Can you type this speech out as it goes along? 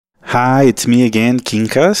Hi, it's me again,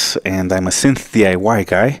 Quincas, and I'm a synth DIY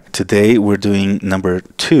guy. Today we're doing number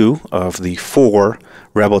 2 of the 4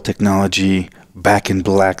 Rebel Technology Back in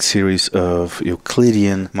Black series of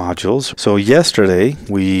Euclidean modules. So yesterday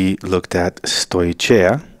we looked at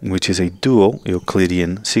Stoicheia, which is a dual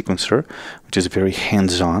Euclidean sequencer, which is very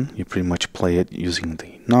hands-on. You pretty much play it using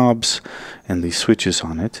the knobs and the switches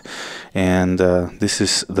on it. And this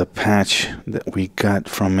is the patch that we got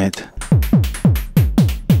from it.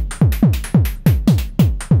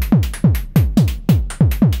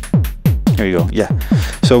 There you go, yeah.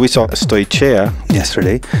 So we saw Stoicheia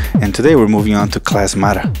yesterday, and today we're moving on to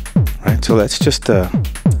Klasmata, right? So let's just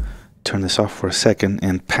turn this off for a second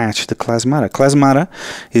and patch the Klasmata. Klasmata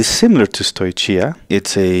is similar to Stoicheia.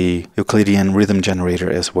 It's a Euclidean rhythm generator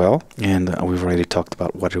as well, and we've already talked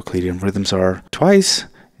about what Euclidean rhythms are twice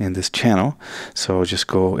in this channel. So just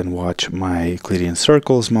go and watch my Euclidean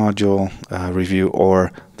circles module review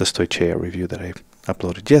or the Stoicheia review that I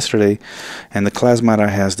uploaded yesterday. And the Klasmata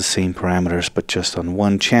has the same parameters but just on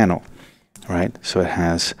one channel, right? So it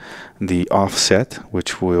has the offset,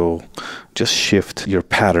 which will just shift your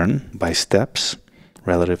pattern by steps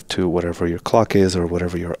relative to whatever your clock is or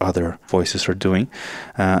whatever your other voices are doing.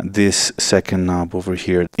 This second knob over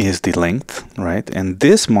here is the length, right? And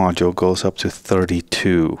this module goes up to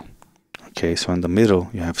 32. Okay, so in the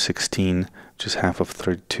middle you have 16, which is half of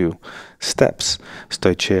 32 steps.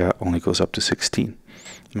 Stoicheia only goes up to 16,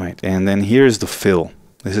 right? And then here's the fill.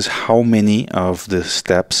 This is how many of the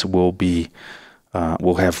steps will be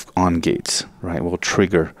will have on gates, right? Will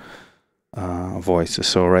trigger voices.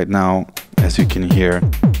 So right now, as you can hear,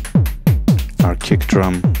 our kick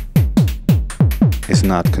drum is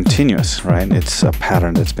not continuous, right? It's a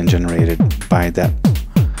pattern that's been generated by that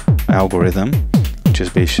algorithm, which is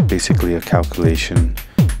basically a calculation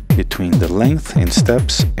between the length in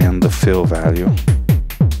steps and the fill value,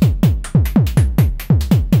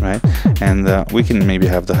 right? And we can maybe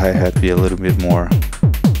have the hi-hat be a little bit more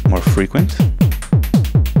frequent,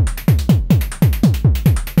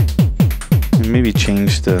 and maybe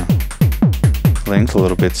change the length a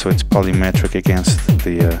little bit so it's polymetric against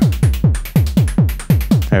the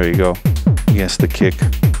there you go, against the kick.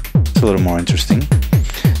 It's a little more interesting.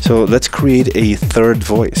 So let's create a third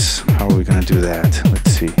voice. How are we going to do that?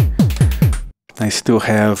 Let's see. I still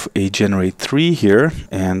have a generate 3 here,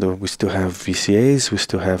 and we still have VCAs, we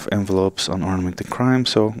still have envelopes on ornament and crime,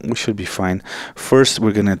 so we should be fine. First,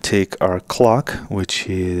 we're going to take our clock, which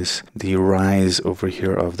is the rise over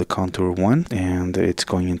here of the contour 1, and it's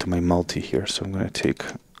going into my multi here. So I'm going to take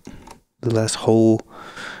the last hole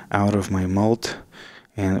out of my mult,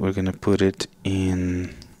 and we're going to put it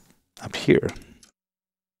in up here.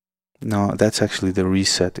 No, that's actually the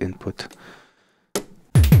reset input.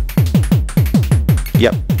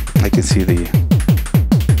 Yep, I can see the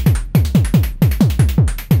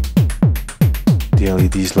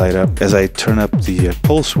LEDs light up. As I turn up the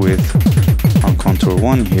pulse width on contour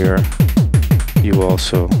 1 here, you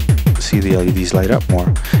also see the LEDs light up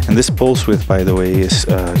more. And this pulse width, by the way, is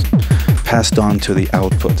passed on to the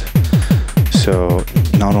output. So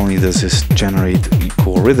not only does this generate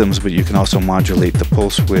cool rhythms, but you can also modulate the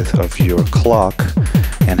pulse width of your clock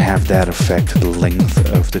and have that affect the length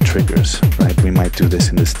of the triggers, right? We might do this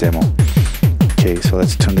in this demo. Okay, so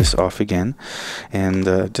let's turn this off again, and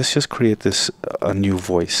just create this a new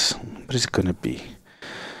voice. What is it going to be?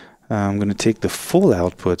 I'm going to take the full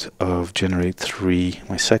output of generate 3,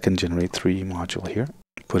 my second generate 3 module here,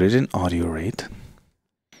 put it in audio rate,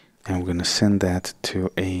 and we're going to send that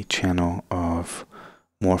to a channel of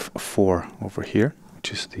Morph 4 over here,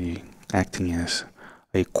 which is the acting as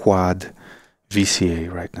a quad VCA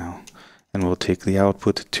right now. And we'll take the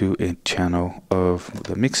output to a channel of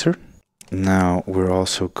the mixer. Now we're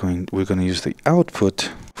going to use the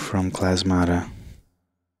output from Klasmata,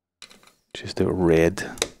 which is the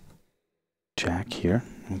red jack here.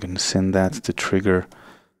 I'm going to send that to trigger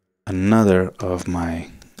another of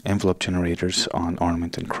my envelope generators on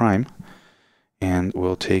ornament and crime, and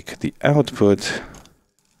we'll take the output,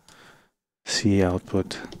 C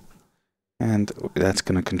output, and that's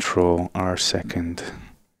going to control our second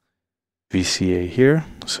VCA here.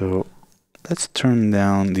 So let's turn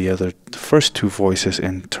down the first 2 voices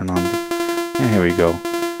and turn on and here we go.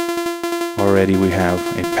 Already we have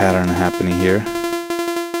a pattern happening here.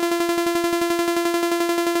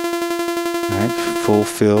 Right, full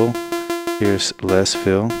fill. Here's less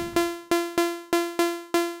fill.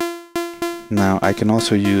 Now I can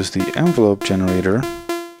also use the envelope generator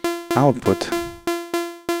output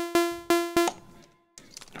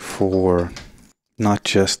for not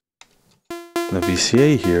just the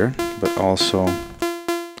VCA here, but also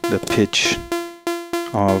the pitch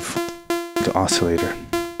of the oscillator.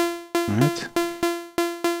 All right.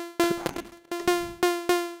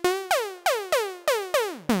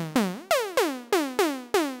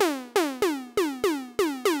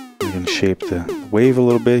 We can shape the wave a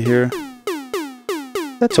little bit here.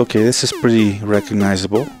 That's okay. This is pretty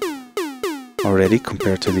recognizable already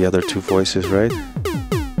compared to the other two voices, right?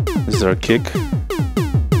 This is our kick.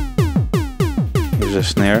 Here's our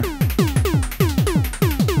snare.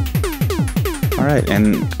 Alright,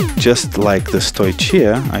 and just like the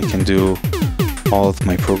Stoichia, I can do all of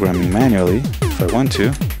my programming manually if I want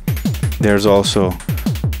to. There's also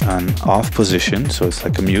an off position, so it's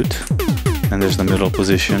like a mute. And there's the middle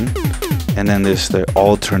position. And then there's the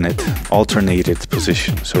alternated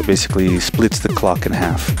position. So it basically splits the clock in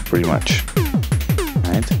half, pretty much.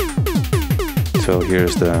 Right? So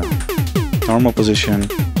here's the normal position,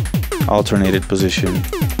 alternated position,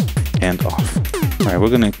 and off. Alright, we're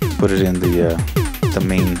gonna put it in the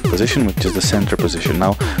main position, which is the center position.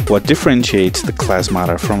 Now, what differentiates the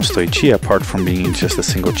Klasmata from Stoichia, apart from being just a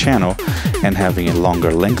single channel and having a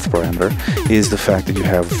longer length parameter, is the fact that you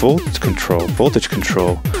have voltage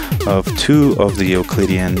control of two of the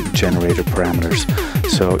Euclidean generator parameters.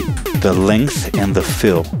 So the length and the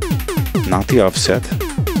fill, not the offset,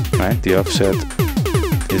 right? The offset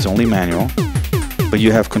is only manual, but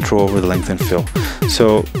you have control over the length and fill.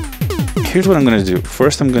 So here's what I'm going to do.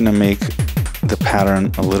 First, I'm going to make the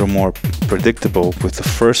pattern a little more predictable with the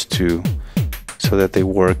first two so that they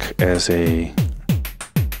work as a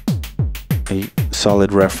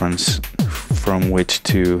solid reference from which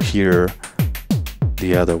to hear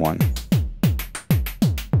the other one.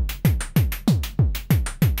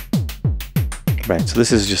 Right, so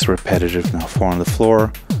this is just repetitive now. 4 on the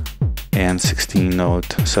floor and 16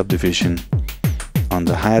 note subdivision on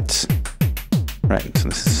the hats. Right, so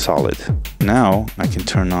this is solid. Now I can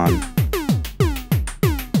turn on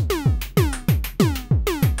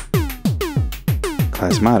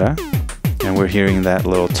Klasmata, and we're hearing that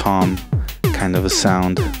little tom kind of a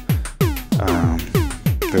sound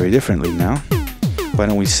very differently now. Why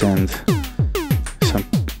don't we send some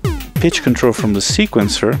pitch control from the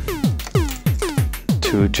sequencer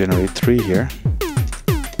to generate 3 here.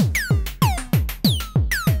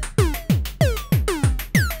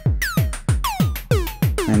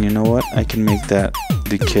 And you know what? I can make that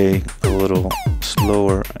decay a little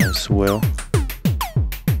slower as well.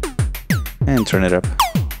 And turn it up.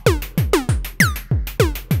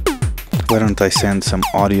 Why don't I send some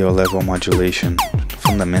audio level modulation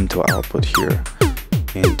fundamental output here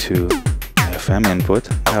into FM input?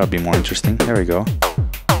 That'll be more interesting. There we go.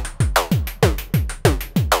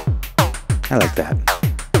 I like that.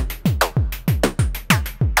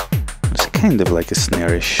 It's kind of like a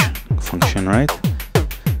snare-ish function, right?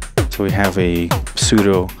 So we have a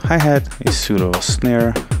pseudo hi-hat, a pseudo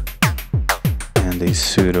snare, and a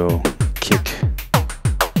pseudo kick.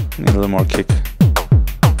 Need a little more kick.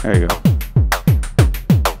 There you go.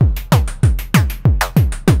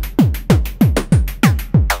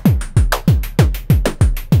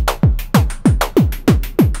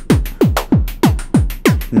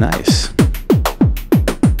 Nice.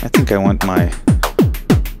 I think I want my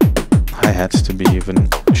hi-hats to be even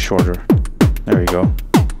shorter. There we go.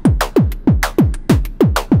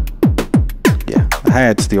 Yeah, the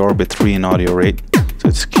hi-hat's the orbit 3 in audio rate, so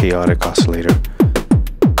it's chaotic oscillator.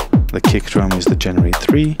 The kick drum is the generate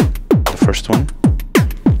 3, the first one,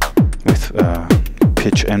 with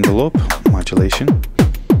pitch envelope modulation.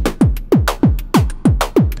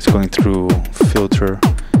 It's going through filter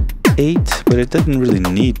 8, but it doesn't really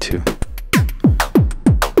need to.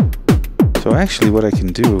 So actually what I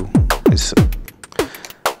can do is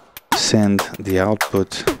send the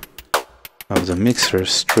output of the mixer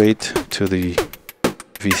straight to the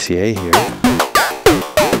VCA here.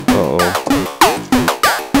 Uh-oh.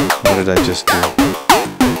 What did I just do?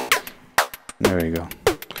 There we go.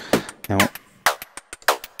 Now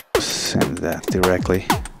send that directly.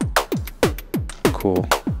 Cool.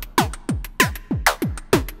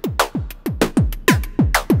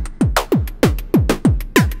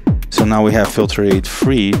 So now we have filter 8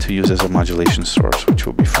 free to use as a modulation source, which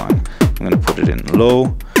will be fun. I'm going to put it in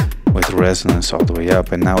low with resonance all the way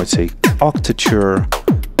up, and now it's a octature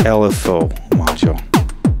LFO module.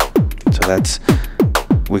 So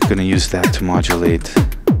we're going to use that to modulate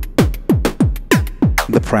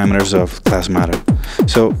the parameters of Klasmata.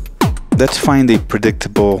 So let's find a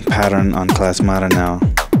predictable pattern on Klasmata now.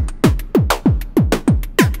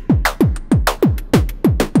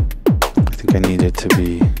 I think I need it to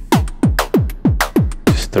be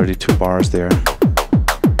 32 bars there.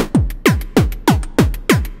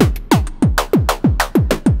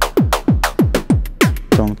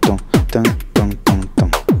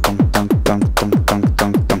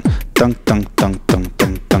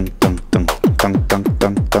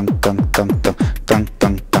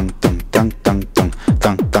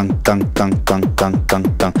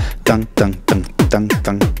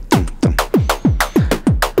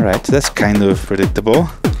 Right, that's kind of predictable.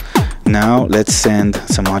 Now let's send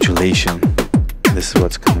some modulation. This is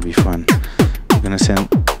what's going to be fun. I'm going to send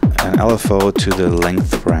an LFO to the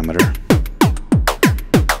length parameter.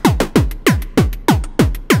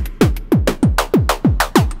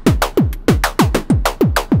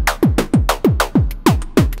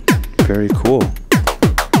 Very cool.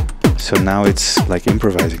 So now it's like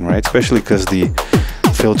improvising, right? Especially because the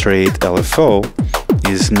filter 8 LFO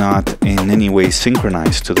is not in any way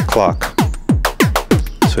synchronized to the clock.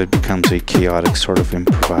 So it becomes a chaotic sort of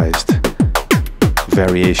improvised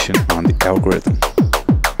variation on the algorithm.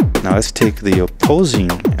 Now let's take the opposing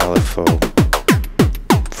LFO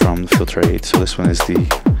from the filter 8. So this one is the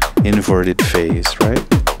inverted phase, right?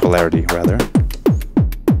 Polarity, rather.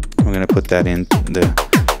 I'm going to put that in the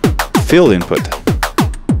fill input.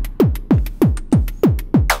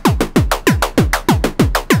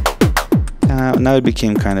 Now it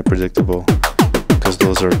became kind of predictable because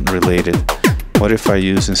those are related. What if I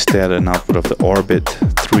use instead an output of the orbit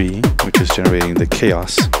 3, which is generating the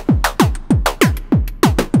chaos?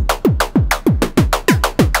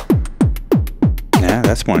 Yeah,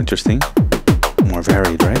 that's more interesting. More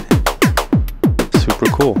varied, right? Super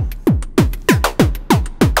cool.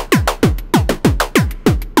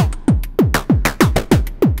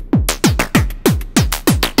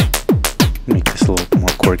 Make this a little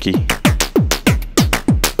more quirky.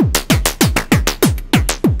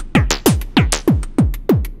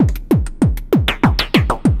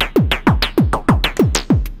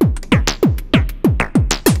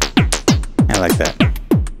 Like that.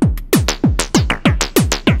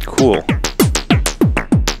 Cool.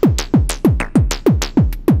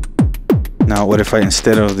 Now what if I,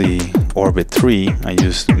 instead of the orbit 3, I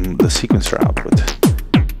use the sequencer output?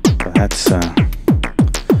 So that's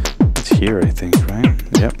here, I think, right?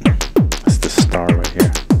 Yep. That's the star right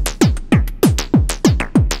here.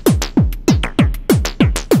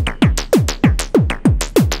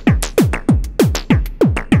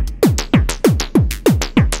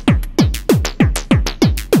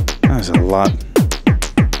 There's a lot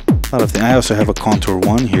of things. I also have a contour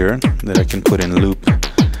 1 here that I can put in loop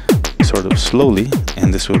sort of slowly,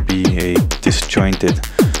 and this will be a disjointed,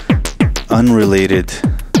 unrelated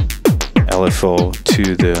LFO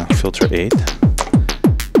to the filter 8.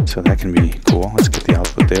 So that can be cool. Let's get the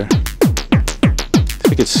output there. I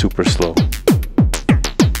think it's super slow.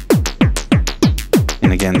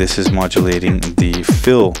 And again, this is modulating the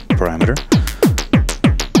fill parameter.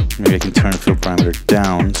 Maybe I can turn fill parameter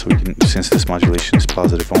down so we can, since this modulation is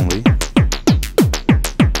positive only.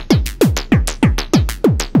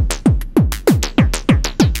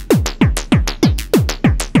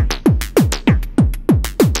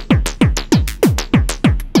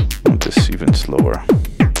 Make this even slower.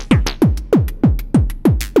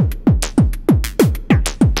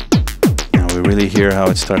 Now we really hear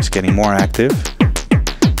how it starts getting more active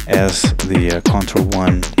as the contour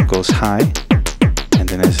 1 goes high. And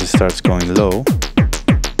then as it starts going low,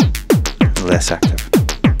 less active.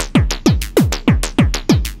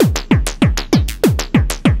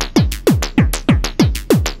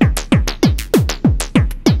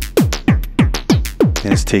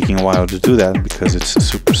 And it's taking a while to do that because it's a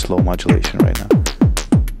super slow modulation right now.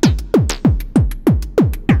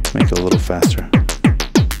 Let's make it a little faster.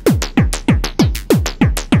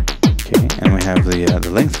 Okay, and we have the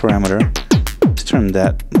length parameter. Let's turn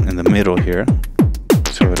that in the middle here.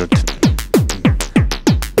 So it'll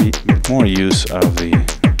make more use of the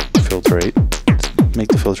filter 8. Let's make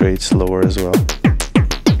the filter 8 slower as well.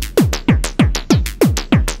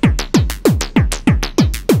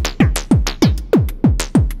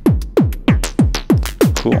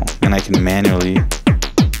 Cool. And I can manually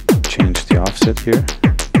change the offset here.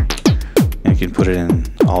 And I can put it in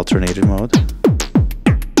alternated mode. I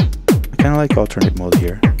kind of like alternate mode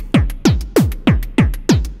here.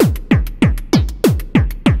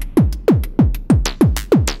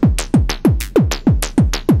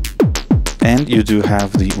 And you do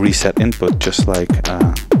have the reset input, just like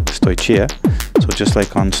Stoichia. So just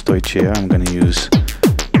like on Stoichia, I'm going to use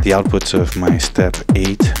the outputs of my step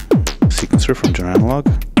 8 sequencer from General Analog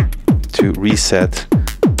to reset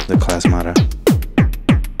the Klasmata.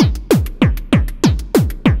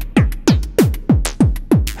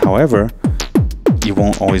 However, you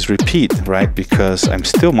won't always repeat, right? Because I'm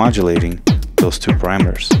still modulating those two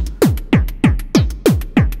parameters.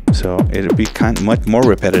 So it'll be much more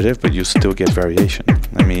repetitive, but you still get variation.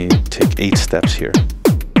 Let me take 8 steps here.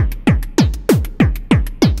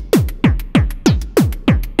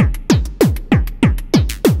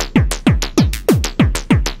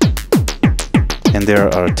 And there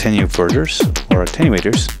are attenuators, or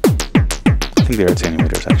attenuators. I think they're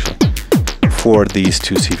attenuators actually, for these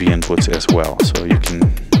 2 CV inputs as well. So you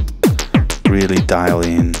can really dial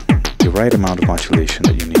in the right amount of modulation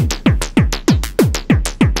that you need.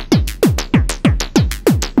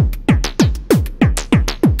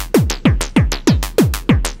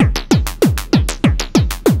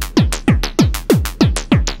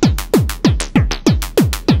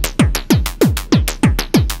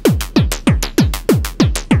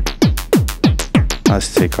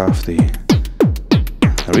 Let's take off the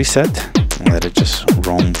reset and let it just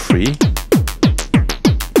roam free.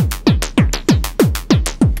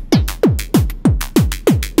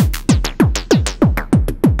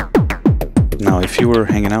 Now, if you were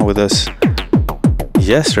hanging out with us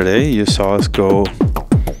yesterday, you saw us go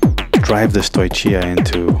drive the Stoichia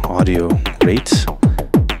into audio rates.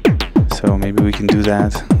 So maybe we can do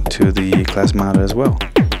that to the Klasmata as well.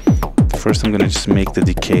 First, I'm going to just make the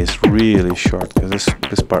decays really short, because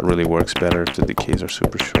this part really works better if the decays are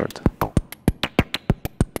super short.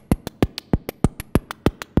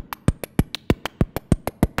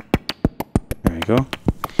 There you go.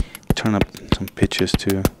 Turn up some pitches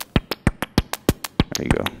too. There you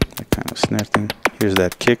go. That kind of snare thing. Here's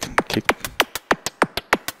that kick.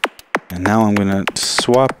 And now I'm going to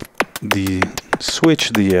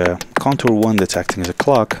switch the contour 1 that's acting as a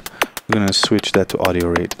clock. I'm going to switch that to audio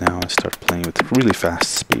rate now and start playing with really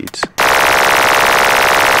fast speeds.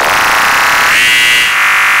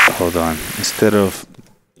 Hold on. Instead of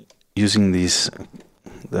using the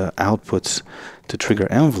outputs to trigger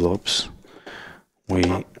envelopes, we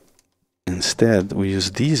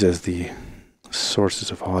use these as the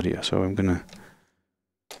sources of audio. So I'm going to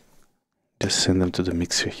just send them to the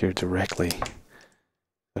mixer here directly.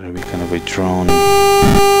 That'll be kind of a drone.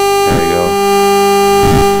 There we go.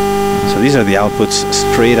 So these are the outputs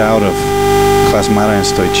straight out of Klasmata and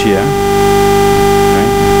Stoichia,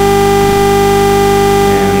 right?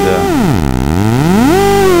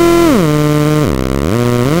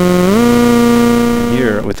 And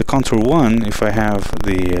here with the contour 1, if I have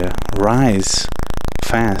the rise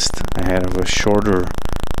fast, I have a shorter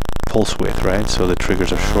pulse width, right? So the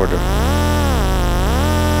triggers are shorter. If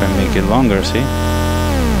I make it longer, see?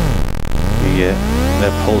 You get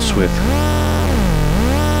that pulse width.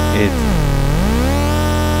 It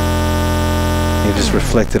is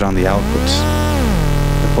reflected on the outputs,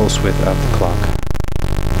 the pulse width of the clock.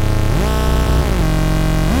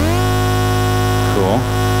 Cool,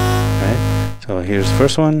 right? So here's the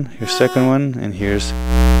first one, here's second one, and here's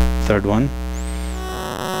third one.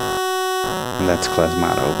 And that's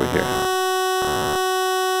Klasmata over here.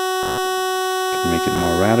 Can make it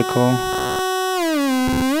more radical.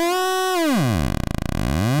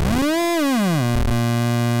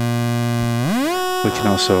 We can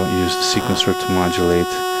also use the sequencer to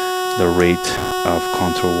modulate the rate of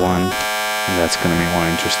contour 1, and that's going to be more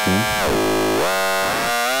interesting.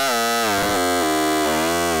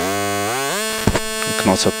 We can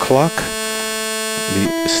also clock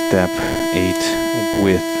the step 8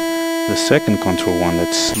 with the second contour 1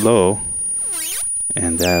 that's slow,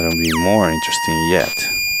 and that'll be more interesting yet.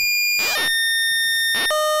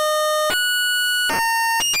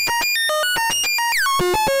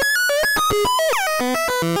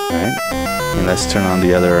 And let's turn on the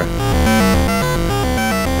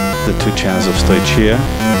 2 channels of Stoichia.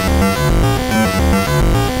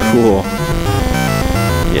 Cool.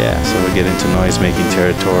 Yeah, so we get into noise-making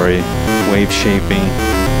territory, wave shaping,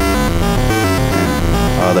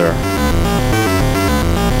 and other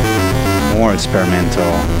more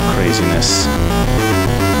experimental craziness.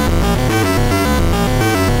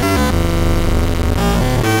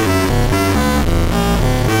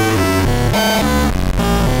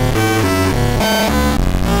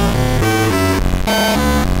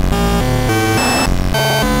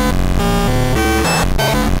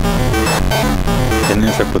 And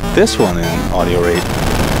if I put this one in audio rate,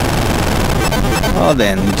 well,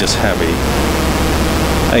 then you just have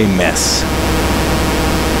a mess.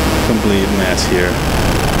 Complete mess here.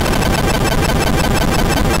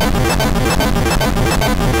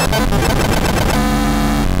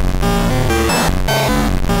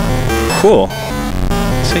 Cool.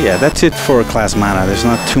 So yeah, that's it for Klasmata. There's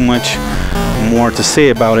not too much more to say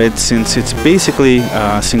about it, since it's basically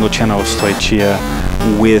a single channel of Stoichia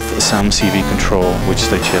with some CV control, which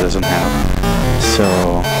Stoichia doesn't have.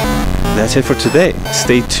 So That's it for today.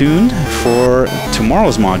 Stay tuned for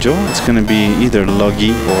tomorrow's module. It's going to be either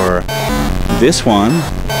Logi or this one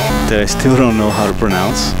that I still don't know how to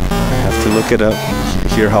pronounce. I have to look it up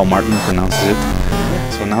and hear how Martin pronounces it.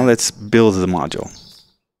 So now let's build the module.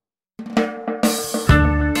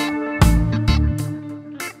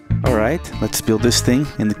 Alright, let's build this thing.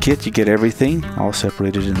 In the kit you get everything, all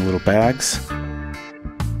separated in little bags.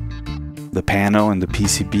 The panel and the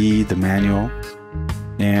PCB, the manual.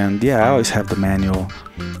 And yeah, I always have the manual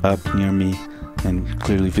up near me and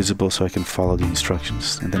clearly visible so I can follow the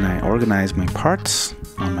instructions. And then I organize my parts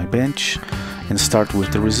on my bench and start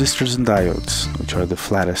with the resistors and diodes, which are the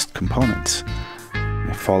flattest components.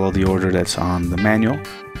 I follow the order that's on the manual.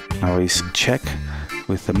 I always check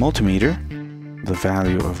with the multimeter the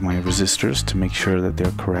value of my resistors to make sure that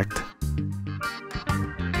they're correct.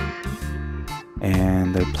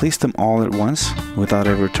 And I place them all at once without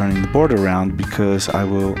ever turning the board around, because I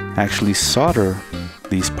will actually solder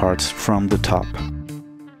these parts from the top.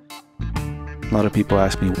 A lot of people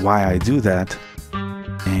ask me why I do that,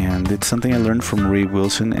 and it's something I learned from Ray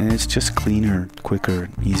Wilson, and it's just cleaner, quicker,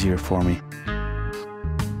 easier for me.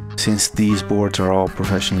 Since these boards are all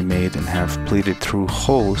professionally made and have plated through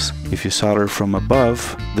holes, if you solder from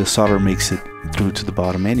above, the solder makes it through to the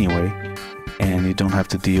bottom anyway, and you don't have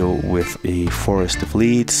to deal with a forest of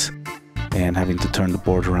leads and having to turn the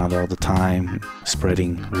board around all the time,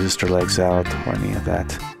 spreading resistor legs out or any of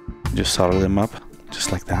that. You just solder them up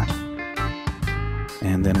just like that.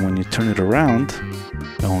 And then when you turn it around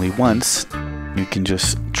only once, you can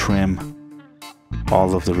just trim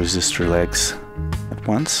all of the resistor legs at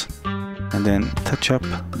once and then touch up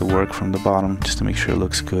the work from the bottom just to make sure it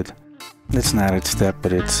looks good. It's an added step,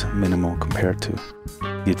 but it's minimal compared to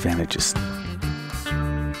the advantages.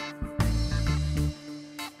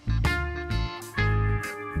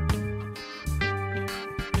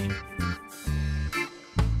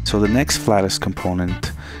 So the next flattest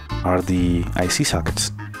component are the IC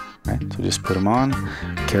sockets, right? So just put them on,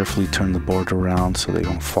 carefully turn the board around so they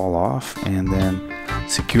don't fall off, and then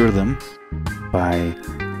secure them by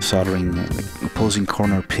soldering the opposing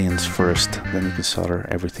corner pins first, then you can solder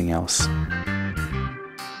everything else.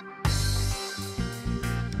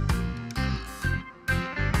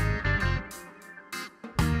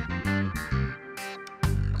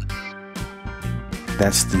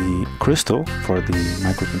 That's the crystal for the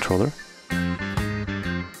microcontroller.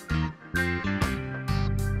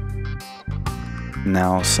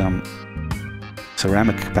 Now some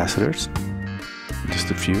ceramic capacitors, just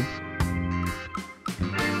a few.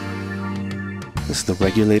 This is the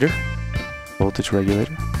regulator, voltage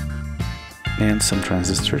regulator, and some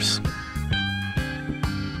transistors.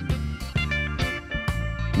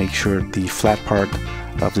 Make sure the flat part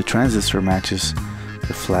of the transistor matches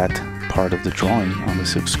the flat part of the drawing on the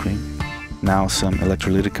silk screen. Now some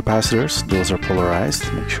electrolytic capacitors, those are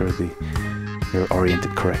polarized, make sure they're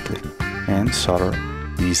oriented correctly, and solder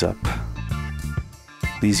these up.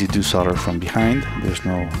 These you do solder from behind, there's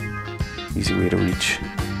no easy way to reach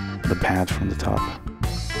the pad from the top.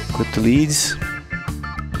 Clip the leads,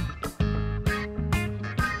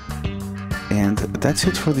 and that's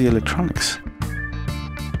it for the electronics.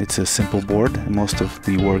 It's a simple board, and most of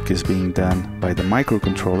the work is being done by the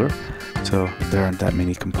microcontroller, so there aren't that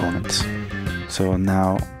many components. So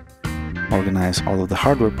now organize all of the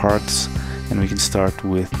hardware parts, and we can start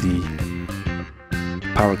with the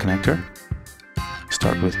power connector.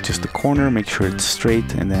 Start with just the corner, make sure it's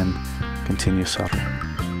straight, and then continue soldering.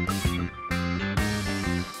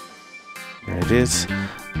 There it is.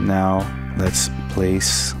 Now let's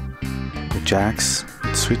place the jacks,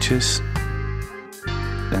 switches,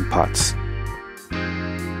 and pots.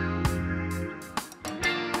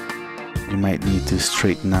 You might need to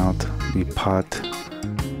straighten out the pot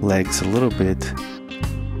legs a little bit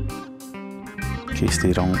in case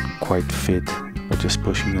they don't quite fit by just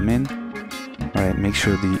pushing them in. Alright, make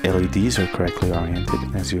sure the LEDs are correctly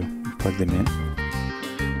oriented as you plug them in.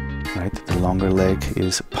 Right, the longer leg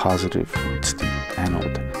is positive, it's the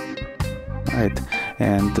anode. Alright,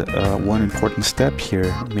 and one important step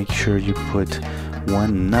here, make sure you put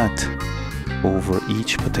one nut over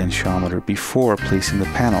each potentiometer before placing the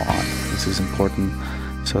panel on. This is important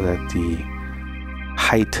so that the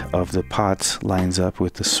height of the pots lines up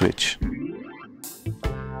with the switch.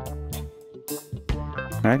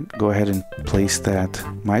 Alright, go ahead and place that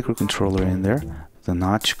microcontroller in there. The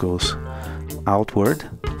notch goes outward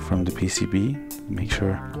from the PCB. Make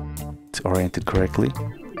sure it's oriented correctly.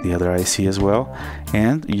 The other IC as well.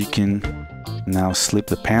 And you can now slip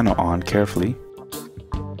the panel on carefully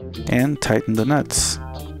and tighten the nuts.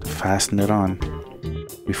 Fasten it on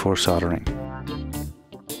before soldering.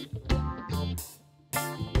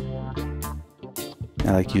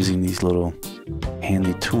 I like using these little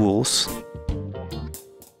handy tools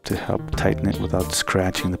to help tighten it without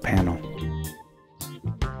scratching the panel.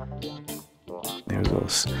 There it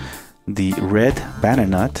goes. The red banana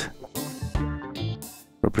nut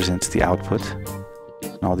represents the output,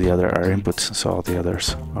 and all the other are inputs, so all the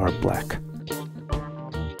others are black.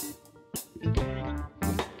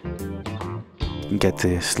 Get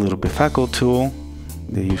this little Befaco tool.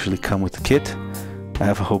 They usually come with the kit. I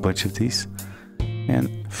have a whole bunch of these.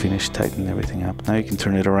 And finish tightening everything up. Now you can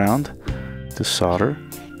turn it around to solder.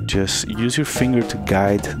 Just use your finger to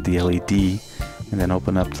guide the LED and then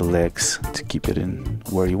open up the legs to keep it in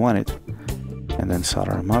where you want it. And then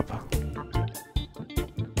solder them up.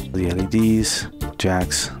 The LEDs,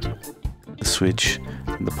 jacks, the switch,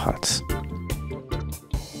 and the pots.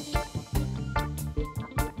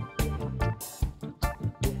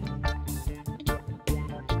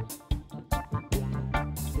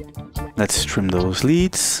 Let's trim those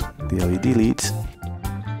leads, the LED leads,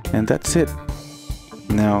 and that's it.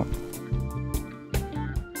 Now,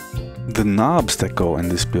 the knobs that go in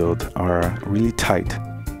this build are really tight.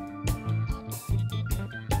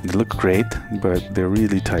 They look great, but they're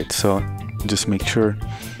really tight, so just make sure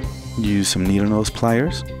you use some needle nose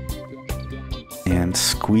pliers and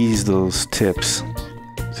squeeze those tips.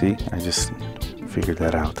 See, I just figured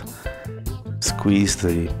that out. Squeeze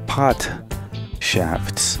the pot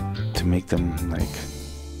shafts to make them like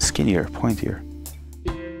skinnier, pointier,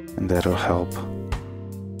 and that'll help.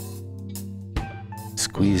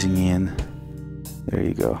 Squeezing in, there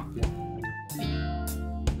you go.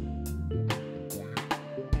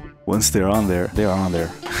 Once they're on there, they are on there.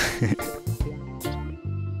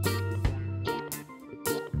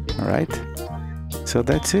 Alright, so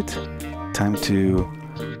that's it. Time to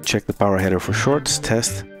check the power header for shorts,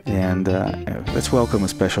 test, and let's welcome a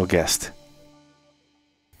special guest.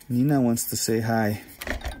 Nina wants to say hi.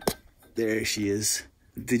 There she is.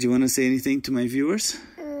 Did you want to say anything to my viewers?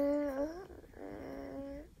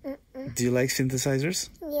 Do you like synthesizers?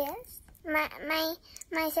 Yes.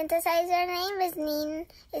 My synthesizer name is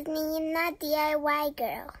Nina DIY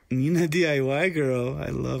Girl. Nina DIY Girl. I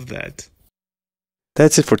love that.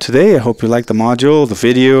 That's it for today. I hope you liked the module, the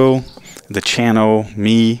video, the channel,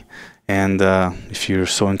 me. And if you're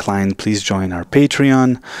so inclined, please join our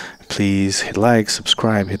Patreon. Please hit like,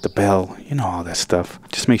 subscribe, hit the bell, you know, all that stuff.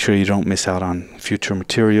 Just make sure you don't miss out on future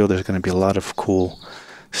material. There's going to be a lot of cool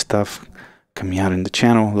stuff coming out in the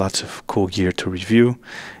channel, lots of cool gear to review.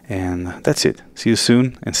 And that's it. See you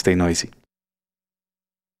soon and stay noisy.